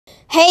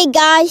Hey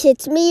guys,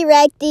 it's me,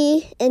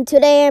 Recty, and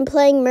today I'm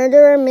playing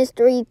Murderer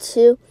Mystery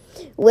 2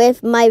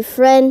 with my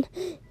friend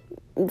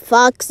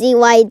Foxy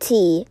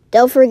YT.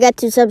 Don't forget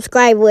to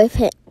subscribe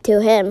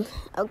to him.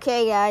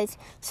 Okay guys,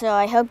 so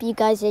I hope you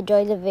guys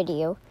enjoy the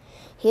video.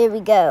 Here we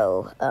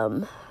go.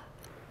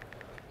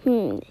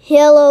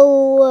 Hello,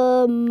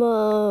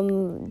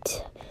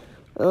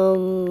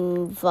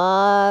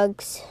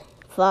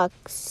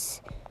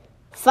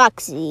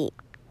 Foxy.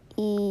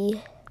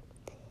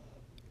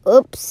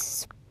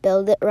 Oops.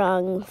 Spelled it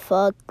wrong.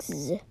 Fox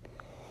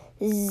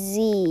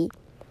Z.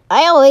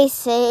 I always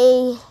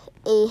say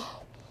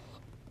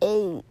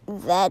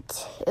that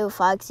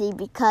Foxy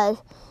because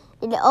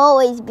it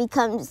always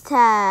becomes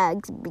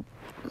tags.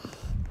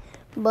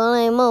 But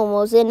I'm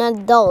almost an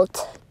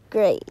adult.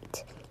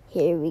 Great.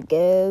 Here we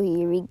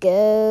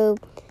go.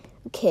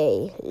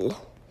 Okay.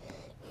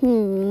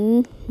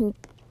 Ooh.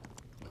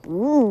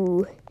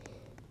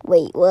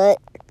 Wait, what?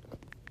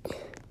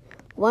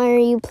 Why are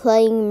you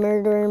playing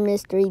Murderer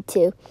Mystery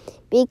 2?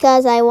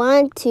 Because I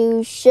want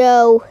to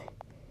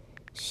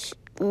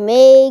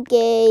make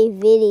a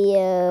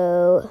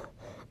video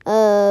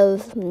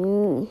of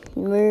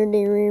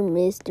Murderer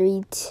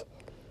Mystery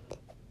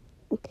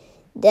 2.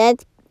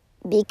 That's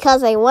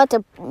because I want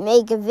to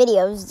make a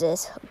video of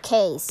this.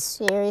 Okay,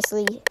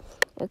 seriously?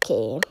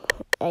 Okay,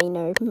 I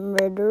know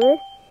Murderer.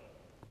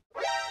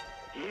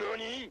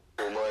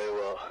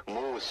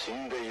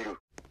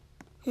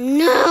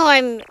 No,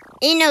 I'm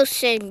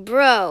innocent,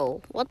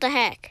 bro. What the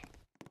heck?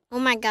 Oh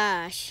my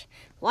gosh.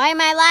 Why am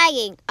I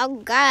lagging? Oh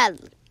god.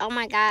 Oh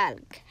my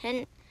god.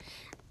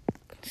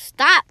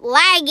 Stop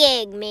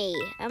lagging me.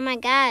 Oh my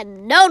god.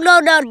 No.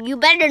 You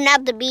better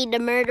not to be the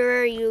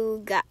murderer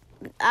you got.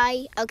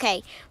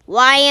 Okay.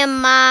 Why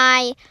am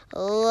I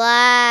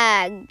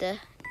lagged?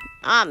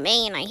 Oh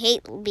man, I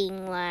hate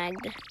being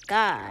lagged.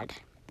 God.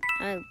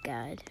 Oh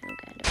god.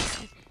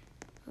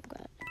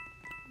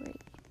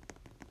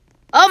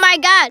 Oh my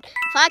god!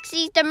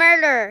 Foxy's the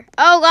murderer!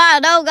 Oh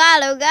god!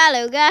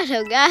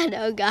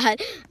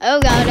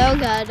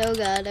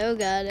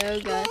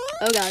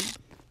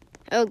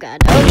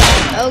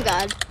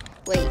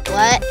 Wait,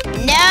 what?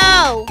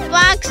 No!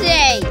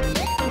 Foxy!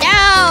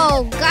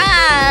 No!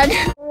 God!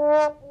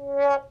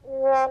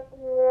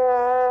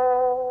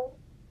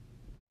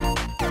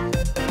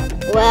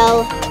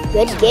 Well,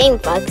 good game,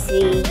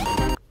 Foxy.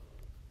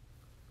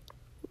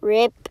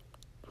 Rip.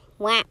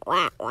 Wah.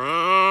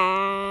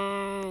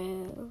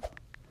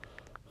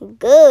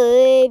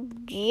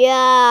 Good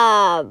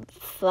job,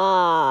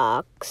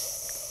 Fox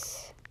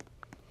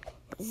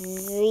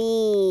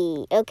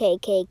Z. Okay,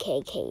 K.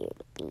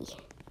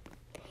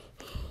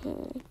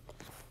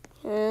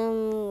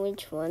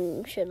 Which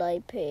one should I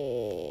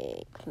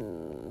pick?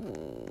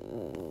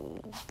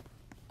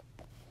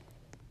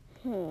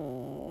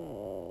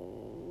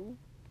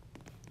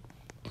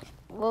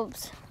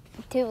 Whoops,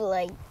 too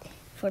late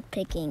for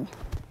picking.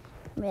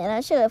 Man,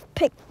 I should have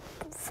picked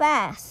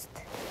fast.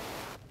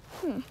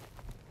 We're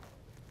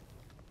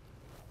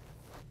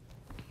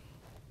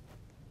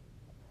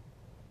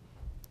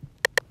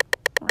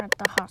at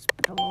the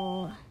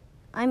hospital.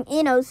 I'm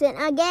innocent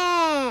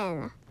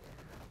again.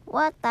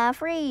 What the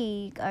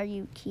freak? Are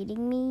you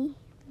kidding me?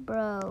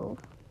 Bro,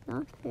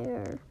 not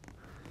fair.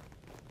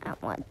 I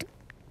want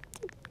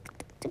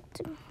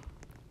to.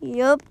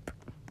 Yup.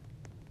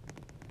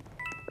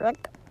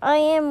 I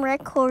am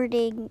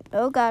recording.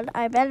 Oh god,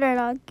 I better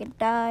not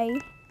die.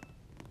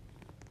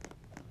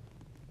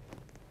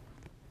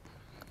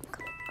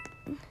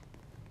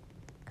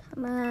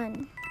 Come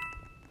on.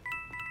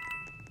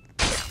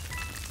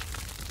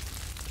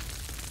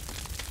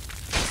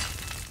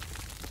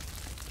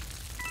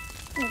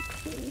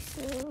 Okay,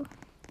 so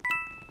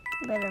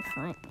better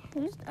find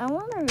I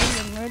want to read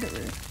the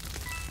murderer,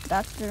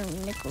 Dr.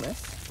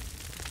 Nicholas.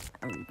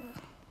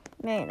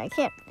 Man, I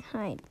can't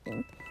hide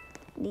in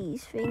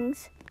these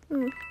things.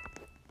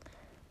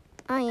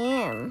 I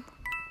am.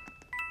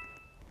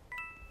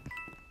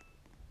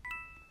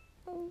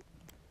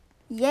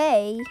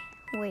 Yay!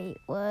 Wait,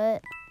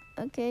 what?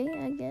 Okay,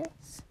 I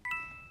guess.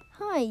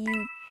 Hi,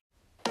 you.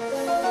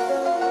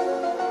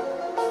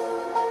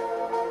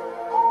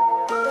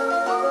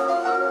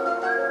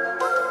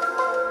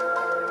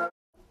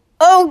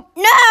 Oh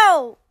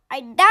no! I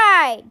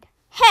died!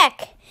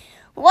 Heck!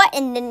 What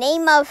in the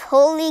name of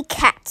holy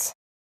cats?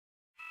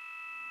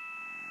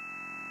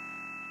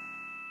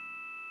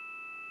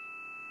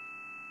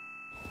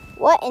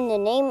 What in the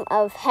name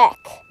of heck?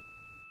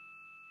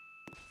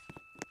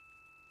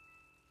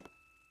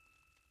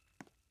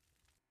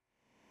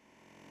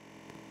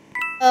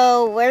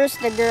 Oh, where's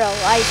the girl?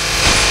 Oh,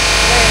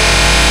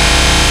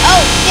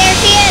 there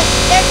she is!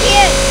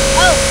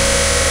 Oh,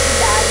 she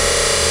died.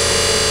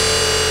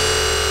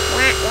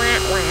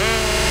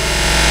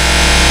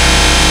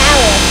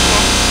 Power of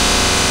heck.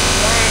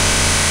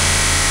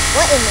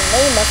 What in the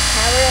name of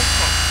power of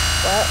heck?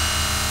 Well,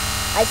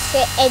 I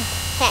said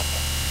heck.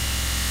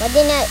 Why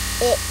didn't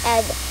it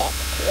add heck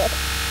to it?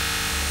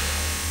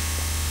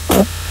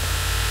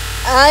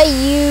 Are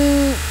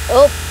you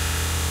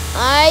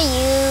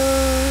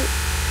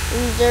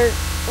user.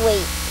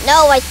 Wait,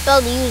 no, I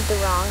spelled user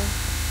wrong.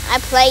 I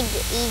played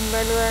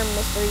Murderer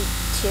Mystery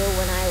 2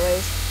 when I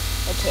was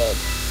a kid.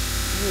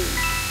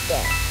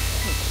 Yeah.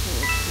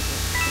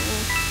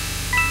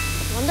 I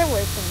wonder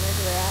where's the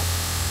murderer at.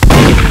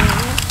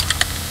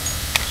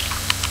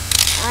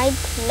 I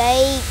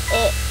played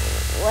it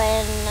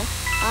when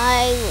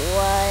I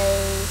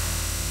was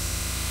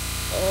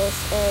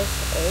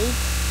 8.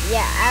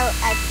 Yeah,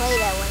 I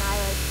played it when I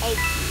was 8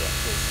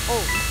 years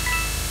old.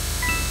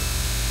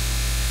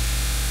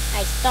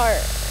 I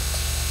started.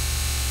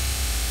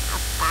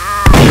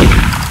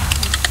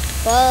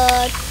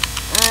 But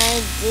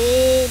I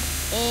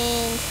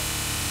didn't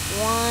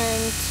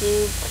want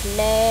to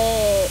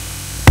play.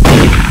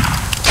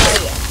 Oh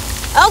yeah.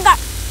 Oh god.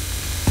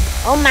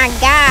 Oh my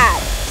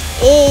god.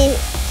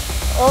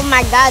 Oh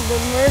my god, the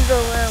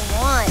murderer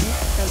won.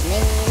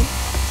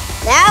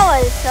 That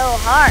was so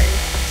hard.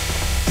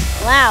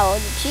 Wow,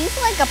 she's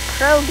like a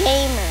pro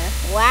gamer.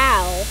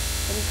 Wow,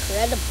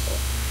 incredible.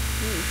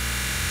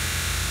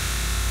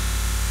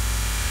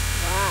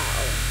 Wow,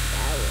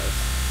 that was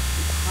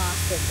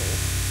impossible.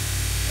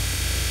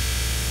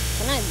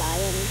 Can I buy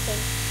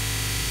anything?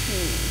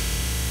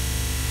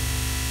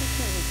 What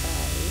can I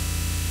buy?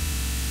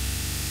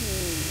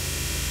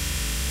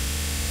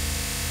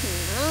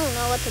 I don't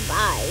know what to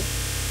buy.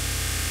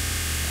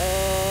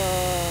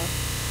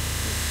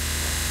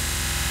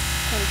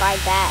 Can buy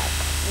that.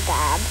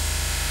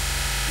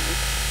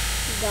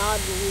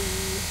 Godly.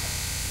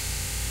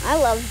 I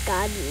love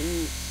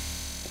godly.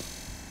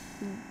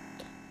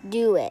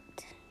 Do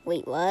it.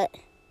 Wait, what?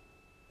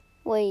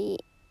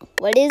 Wait,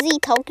 what is he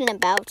talking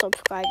about?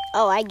 Subscribe.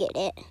 Oh, I get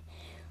it.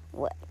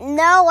 What?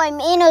 No, I'm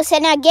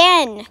innocent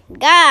again.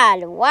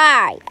 God,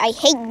 why? I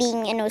hate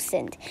being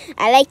innocent.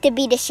 I like to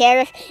be the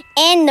sheriff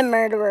and the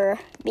murderer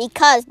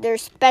because they're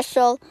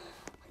special.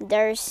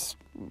 They're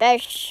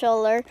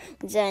specialer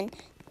than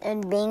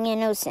being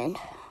innocent.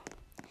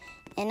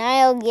 And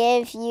I'll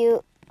give.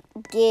 No!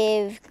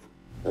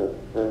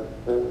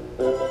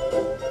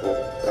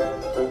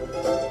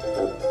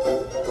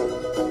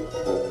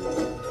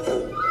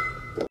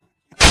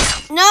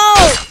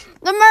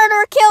 The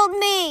murderer killed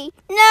me!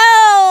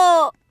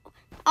 No!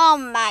 Oh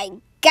my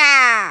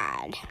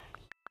god.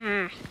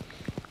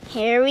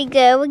 Here we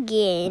go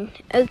again.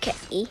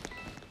 Okay.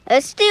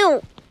 Let's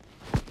do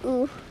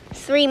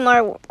 3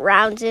 more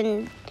rounds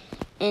and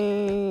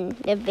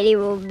the video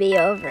will be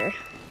over.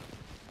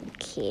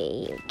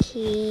 Okay.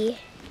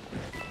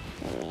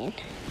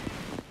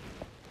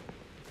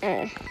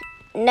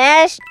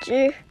 Nast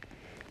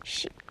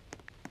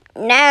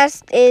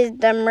is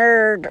the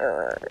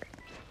murderer.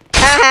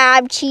 Haha,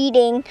 I'm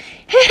cheating.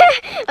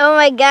 Oh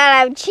my god,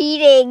 I'm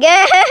cheating.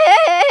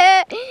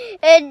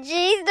 And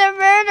she's the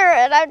murderer,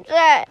 and I'm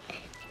trying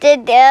to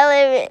tell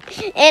him,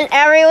 and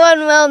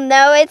everyone will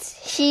know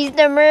she's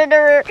the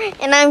murderer,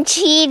 and I'm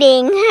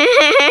cheating.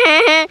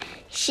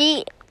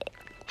 She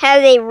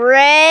has a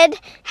red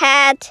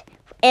hat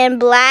and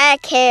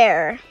black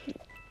hair.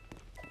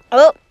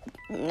 Oh,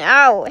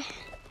 no.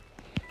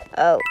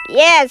 Oh,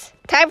 yes.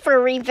 Time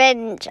for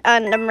revenge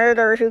on the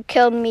murderer who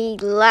killed me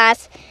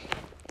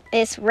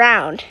this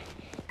round.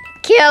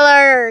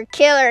 Killer,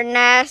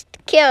 Nast,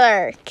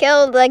 killer.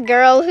 Kill the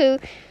girl who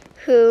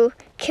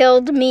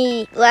killed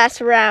me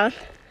last round.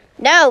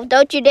 No,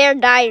 don't you dare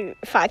die,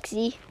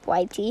 Foxy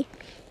Whitey.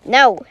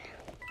 No.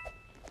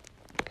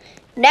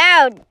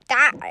 No,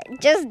 die.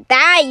 Just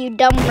die, you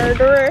dumb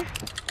murderer.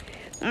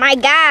 My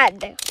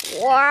god,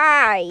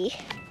 why?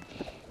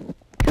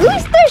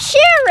 Who's the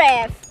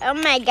sheriff? Oh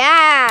my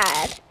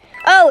god.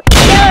 Oh,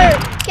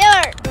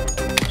 killer.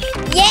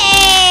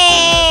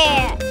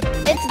 Yeah!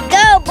 Let's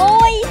go,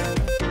 boys.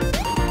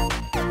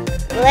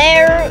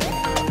 Blair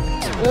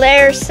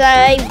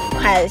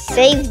has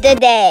saved the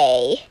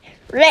day.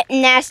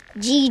 Nast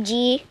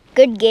GG.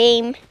 Good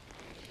game.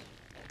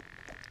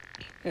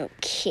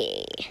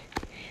 Okay.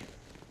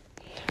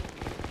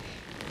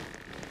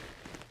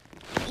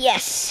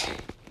 Yes.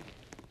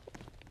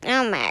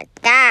 Oh my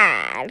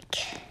god.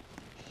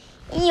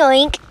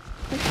 Yoink.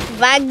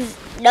 Bugs.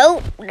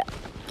 Nope.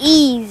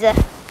 Ease.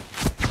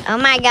 Oh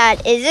my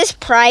god. Is this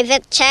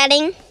private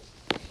chatting?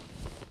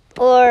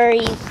 Or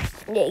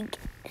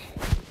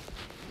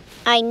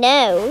I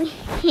know.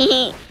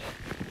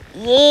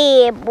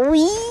 Yeah,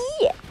 boy.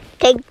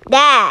 Take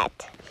that,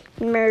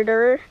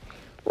 murderer.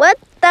 What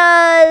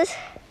does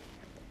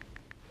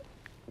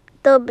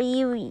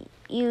W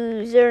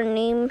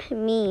username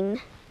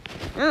mean?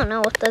 I don't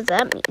know. What does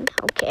that mean?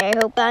 Okay, I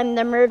hope I'm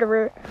the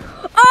murderer.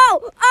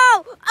 Oh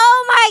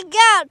my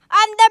god!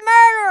 I'm the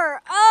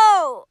murderer!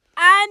 Oh!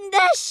 I'm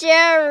the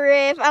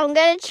sheriff. I'm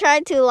gonna try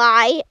to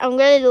lie. I'm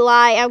gonna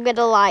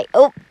lie.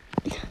 Oh.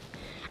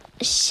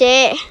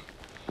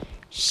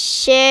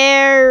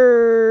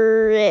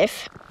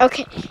 Sheriff.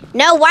 Okay.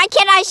 No, why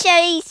can't I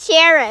say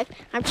sheriff?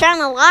 I'm trying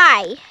to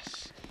lie.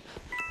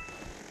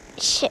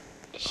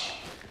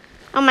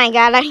 Oh my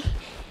god.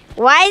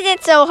 Why is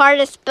it so hard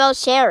to spell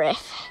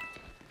sheriff?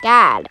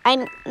 God,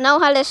 I know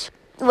how to...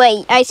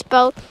 Wait, I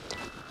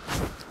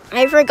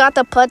forgot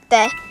to put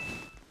the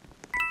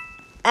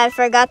I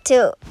forgot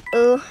to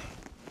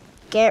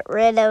get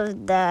rid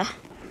of the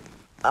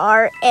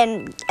R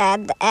and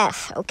add the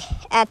F. Okay,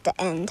 at the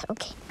end.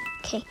 Okay.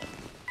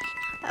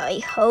 I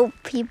hope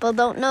people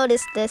don't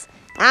notice this.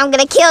 I'm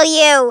gonna kill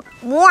you.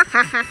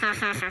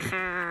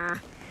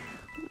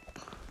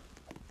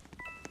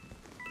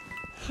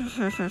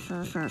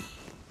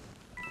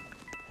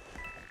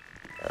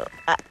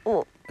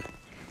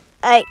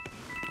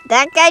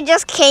 That guy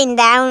just came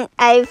down.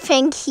 I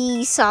think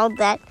he saw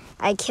that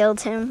I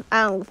killed him.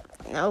 I don't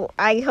know.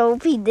 I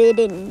hope he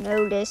didn't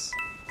notice.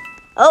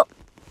 Oh.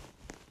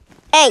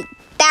 Hey,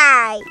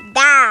 die,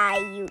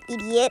 you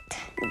idiot.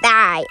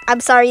 Die.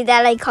 I'm sorry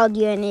that I called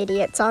you an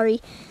idiot.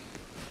 Sorry.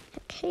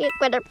 Okay, I'm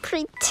gonna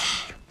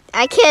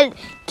I can't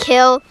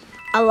kill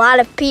a lot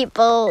of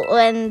people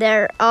when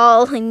they're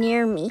all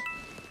near me.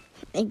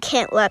 I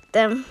can't let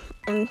them.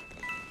 And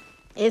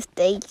if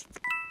they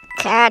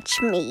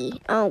catch me.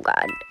 Oh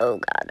God. Oh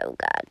God.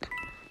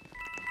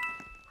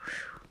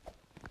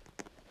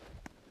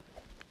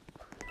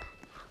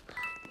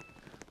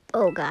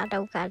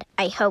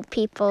 I hope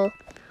people.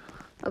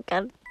 Oh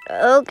God.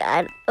 Oh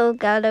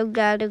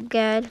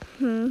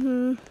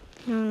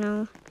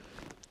no.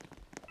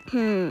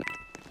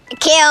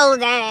 Kill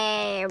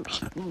them.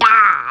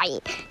 Die.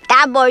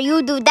 That boy,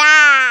 you do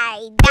die.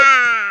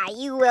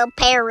 You will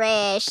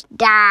perish.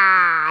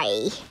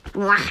 Die.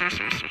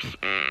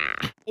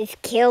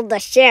 Just killed the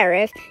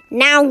sheriff.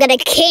 Now I'm gonna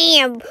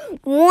camp.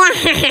 What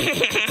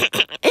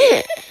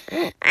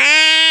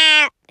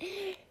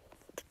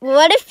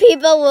if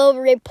people will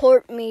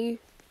report me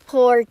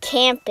for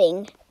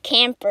camper?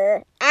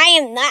 I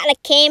am not a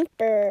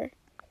camper.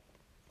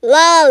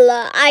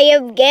 Lala, I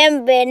am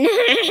gambling.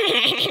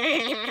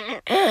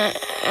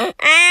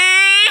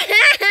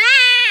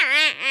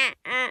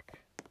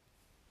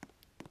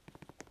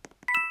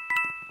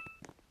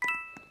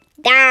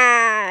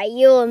 Die,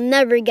 you'll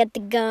never get the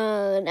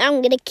gun.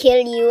 I'm gonna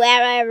kill you,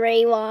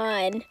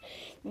 everyone.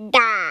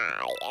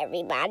 Die,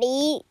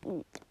 everybody.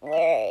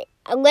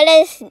 I'm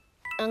gonna,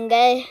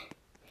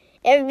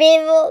 if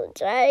people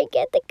try to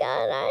get the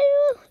gun, I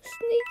will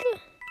sneak up.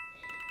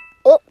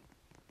 Oh,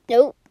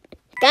 no.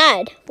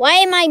 God, why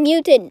am I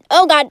muted?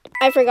 Oh God,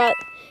 I forgot.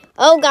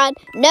 Oh God,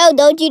 no,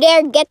 don't you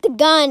dare get the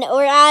gun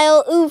or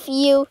I'll oof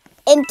you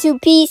into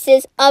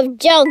pieces of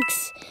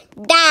junks.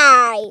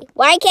 Die.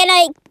 Why can't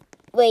I?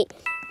 Wait.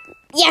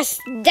 Yes,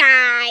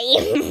 die.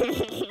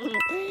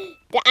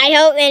 I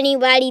hope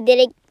anybody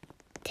didn't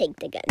take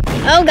the gun.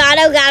 Oh God,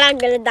 I'm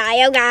gonna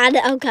die. Oh God,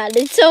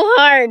 it's so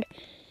hard.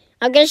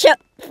 I'm gonna show.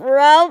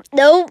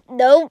 Nope.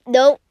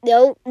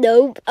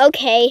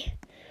 Okay.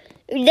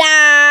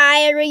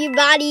 Die,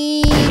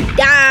 everybody.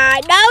 Die.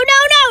 No.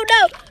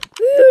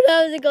 Ooh,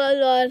 that was a close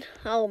one.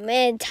 Oh,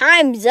 man.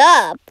 Time's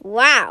up.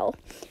 Wow.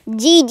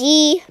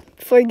 GG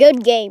for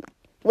good game.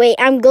 Wait,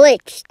 I'm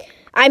glitched.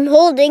 I'm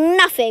holding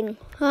nothing.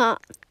 Huh.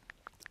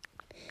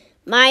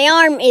 My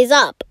arm is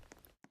up.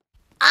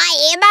 I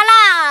am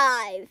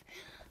alive.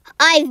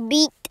 I've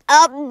beat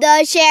up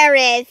the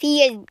sheriff.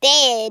 He is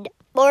dead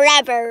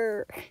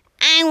forever.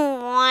 I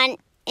won.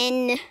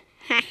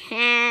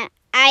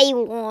 I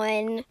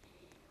won.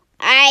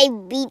 I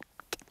beat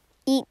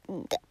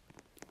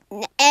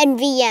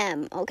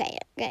NVM. Okay.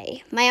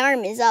 My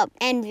arm is up.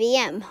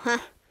 NVM. Huh.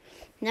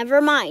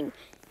 Never mind.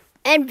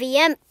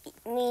 NVM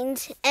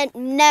means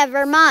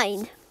never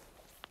mind.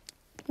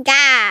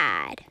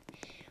 God.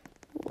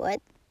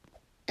 What?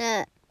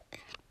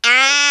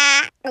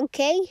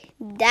 Okay.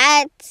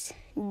 That's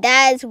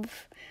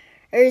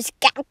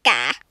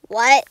Skaka.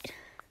 What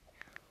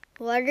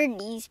are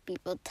these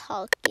people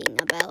talking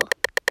about?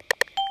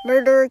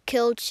 Murderer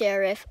killed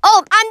sheriff.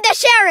 Oh, I'm the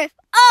sheriff.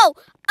 Oh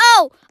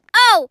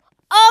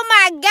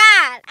my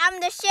God. I'm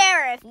the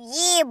sheriff.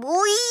 Yeah,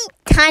 boy.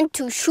 Time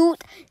to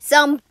shoot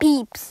some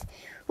peeps.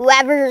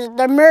 Whoever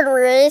the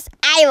murderer is,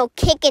 I will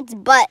kick its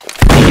butt.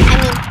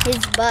 I mean,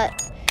 his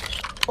butt.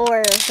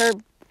 Or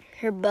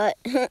her butt.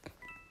 Oh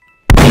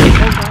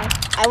God.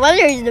 I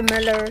wonder who's the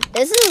murderer.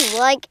 This is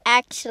like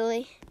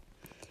actually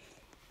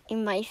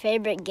in my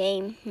favorite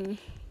game.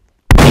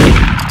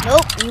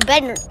 Nope, you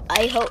better.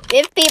 I hope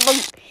if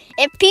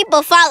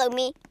people follow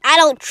me, I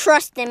don't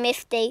trust them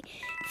if they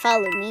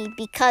follow me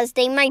because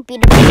they might be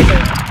the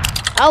murderer.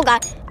 Oh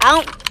God,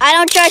 I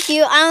don't trust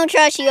you. I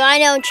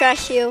don't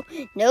trust you.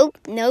 Nope.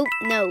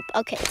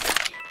 Okay,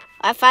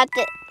 I thought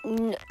that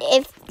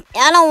if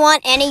I don't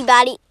want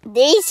anybody,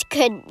 this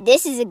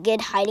is a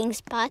good hiding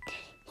spot.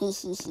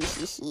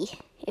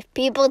 If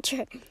people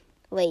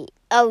wait,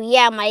 oh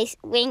yeah, my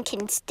wing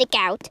can stick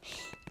out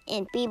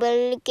and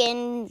people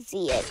can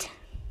see it.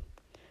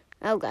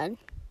 Oh God.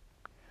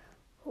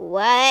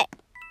 What?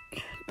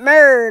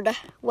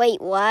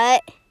 Wait,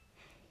 what?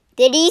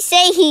 Did he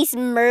say he's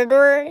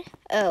murderer?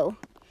 Oh.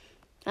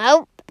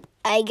 Oh,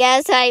 I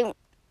guess I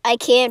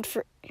can't.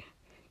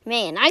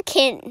 Man, I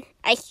can't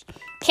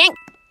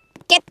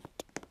get.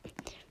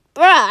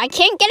 Bruh, I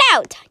can't get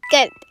out.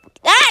 Good.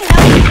 No,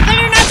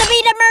 better not to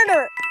be the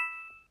murderer.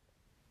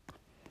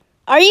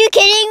 Are you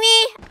kidding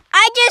me?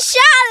 I just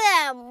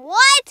shot him.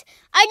 What?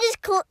 I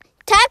just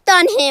tapped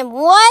on him.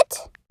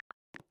 What?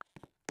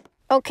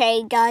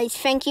 Okay, guys,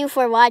 thank you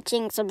for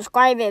watching.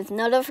 Subscribe if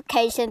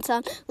notifications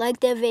on, like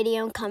the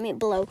video, and comment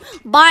below.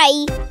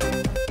 Bye!